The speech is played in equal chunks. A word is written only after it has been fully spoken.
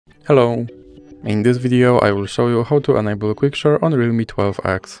Hello! In this video I will show you how to enable Quick Share on REALME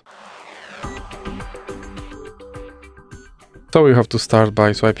 12X. So you have to start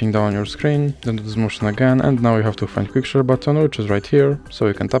by swiping down your screen, then do this motion again, and now you have to find Quick Share button, which is right here, so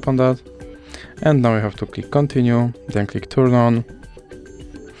you can tap on that. And now you have to click continue, then click turn on.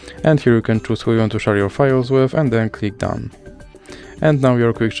 And here you can choose who you want to share your files with, and then click done. And now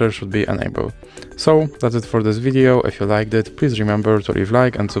your Quick Share should be enabled. So that's it for this video. If you liked it, please remember to leave a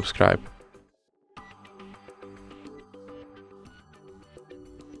like and subscribe.